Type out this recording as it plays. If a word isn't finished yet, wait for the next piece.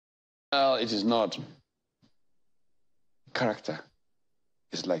Well, it is not. Character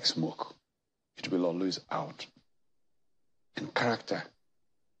is like smoke. It will always out. And character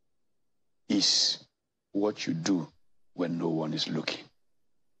is what you do when no one is looking.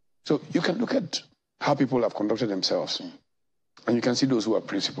 So you can look at how people have conducted themselves, and you can see those who are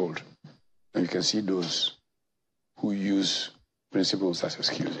principled, and you can see those who use principles as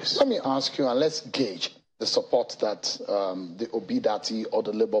excuses. Let me ask you, and let's gauge the support that the Obidati or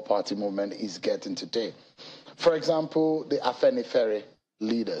the Labour Party movement is getting today. For example, the Afenifere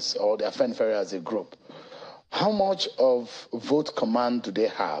leaders, or the Afenifere as a group, how much of vote command do they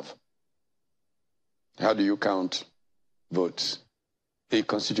have? How do you count votes? They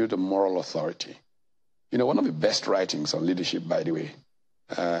constitute a moral authority. You know, one of the best writings on leadership, by the way,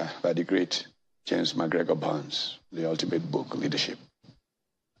 by the great James McGregor Barnes, the ultimate book, Leadership,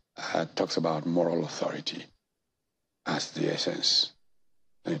 talks about moral authority as the essence.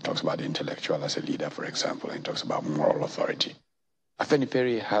 And it talks about the intellectual as a leader, for example, and it talks about moral authority.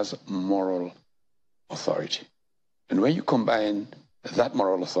 Afenifere has moral authority. And when you combine that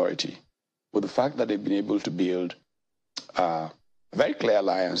moral authority with the fact that they've been able to build a very clear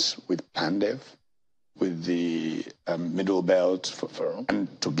alliance with Pandev, with the Middle Belt,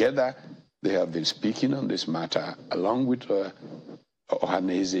 and together they have been speaking on this matter, along with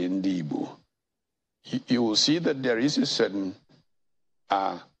Ohaneze Ndibu. You will see that there is a certain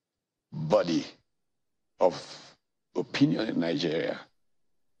body of opinion in Nigeria.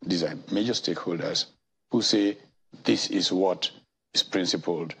 These are major stakeholders who say this is what is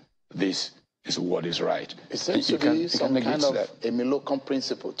principled, this is what is right. It seems to be some kind of a Milocom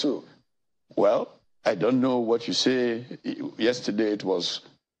principle too. Well, I don't know what you say. Yesterday it was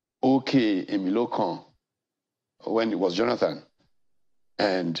okay Emilocon when it was Jonathan.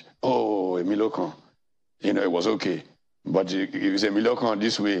 And, oh, Emilocon, you know, it was okay. But it was Emilocon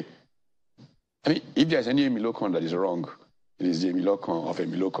this way. I mean, if there's any Emilocon that is wrong, it is the Emilocon of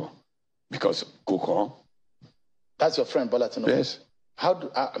Emilocon. Because Kokon. That's your friend, Bola Tinubu. Yes. How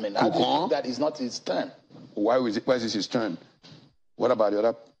do you think that is not his turn? Why is this his turn? What about the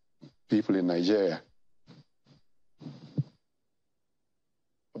other people in Nigeria?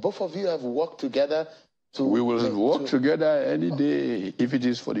 Both of you have worked together to... We will work together any day if it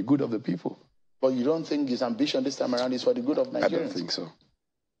is for the good of the people. But you don't think his ambition this time around is for the good of Nigerians? I don't think so.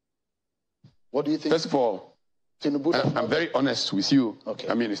 What do you think? First of all, Tinubu, I'm very honest with you. Okay.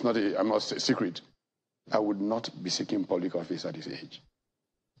 I mean, I'm not a secret. I would not be seeking public office at this age.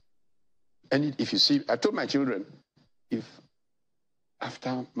 And if you see, I told my children, if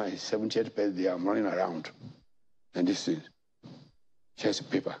after my 70th birthday, I'm running around, and this is, here's a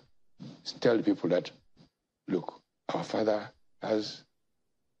paper. Tell the people that, look, our father has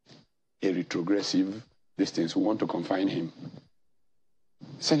a retrogressive distance. We want to confine him.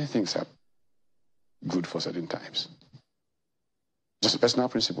 Certain things are good for certain times. Just a personal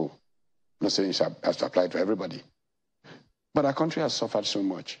principle. I'm not saying it has to apply to everybody. But our country has suffered so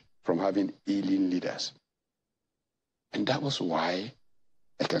much from having ailing leaders. And that was why,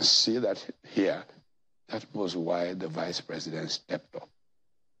 I can say that here, that was why the vice president stepped up.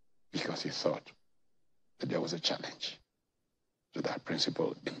 Because he thought that there was a challenge to that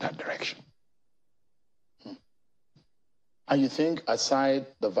principle in that direction. And you think, aside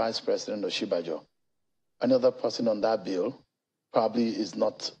the vice president Oshibajo, another person on that bill probably is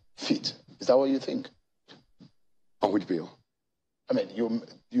not fit? Is that what you think? On which bill? I mean,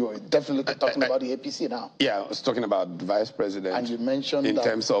 you're definitely talking about the APC now. Yeah, I was talking about the vice president. And you mentioned in that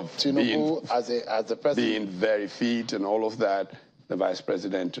terms of Tinubu as the president. Being very fit and all of that, the vice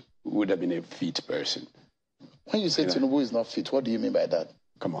president would have been a fit person. When you say Tinubu is not fit, what do you mean by that?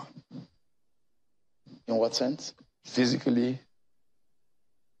 Come on. In what sense? Physically,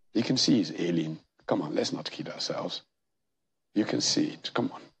 you can see he's ailing. Come on, let's not kid ourselves. You can see it.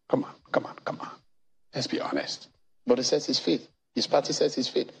 Come on, come on, come on, come on. Let's be honest. But he says he's fit. His party says he's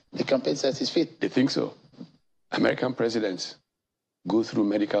fit. The campaign says he's fit. They think so. American presidents go through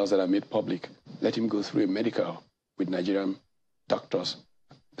medicals that are made public. Let him go through a medical with Nigerian doctors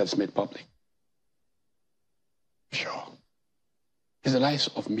that's made public. Sure. It's the lives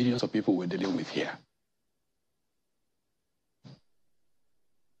of millions of people we're dealing with here.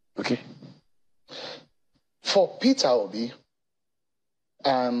 Okay? For Peter Obi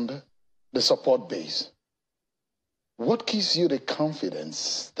and the support base, what gives you the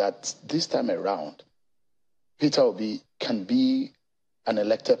confidence that this time around, Peter Obi can be an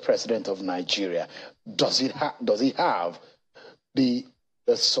elected president of Nigeria? Does he have the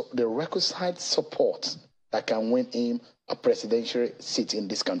requisite support that can win him a presidential seat in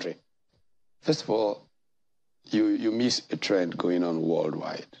this country? First of all, you miss a trend going on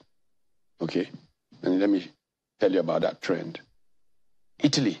worldwide. Okay? And let me tell you about that trend.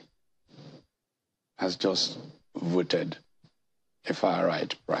 Italy has just voted a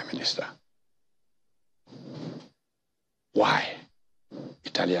far-right prime minister. Why?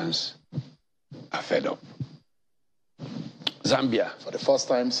 Italians are fed up. Zambia. For the first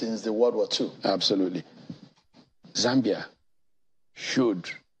time since the World War II. Absolutely. Zambia showed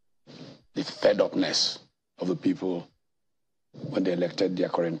the fed-upness of the people when they elected their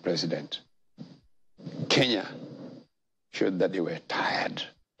current president. Kenya showed that they were tired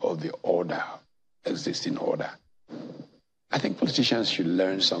of the order, existing order. I think politicians should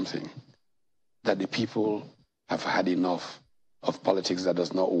learn something, that the people have had enough of politics that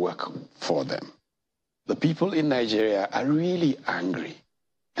does not work for them. The people in Nigeria are really angry.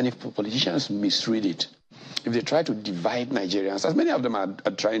 And if politicians misread it, if they try to divide Nigerians, as many of them are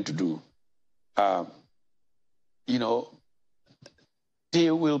trying to do, you know,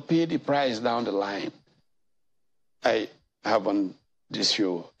 they will pay the price down the line. I have on this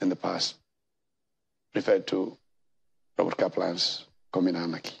show in the past referred to Robert Kaplan's Coming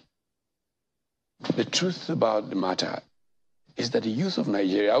Anarchy. The truth about the matter is that the youth of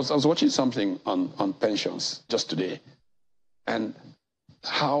Nigeria, I was watching something on pensions just today, and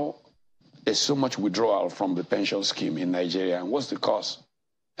how there's so much withdrawal from the pension scheme in Nigeria, and what's the cause?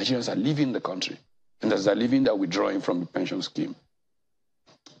 Nigerians are leaving the country, and as they're leaving, they're withdrawing from the pension scheme.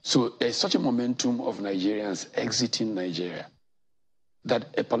 So there's such a momentum of Nigerians exiting Nigeria that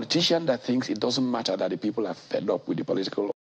a politician that thinks it doesn't matter that the people are fed up with the political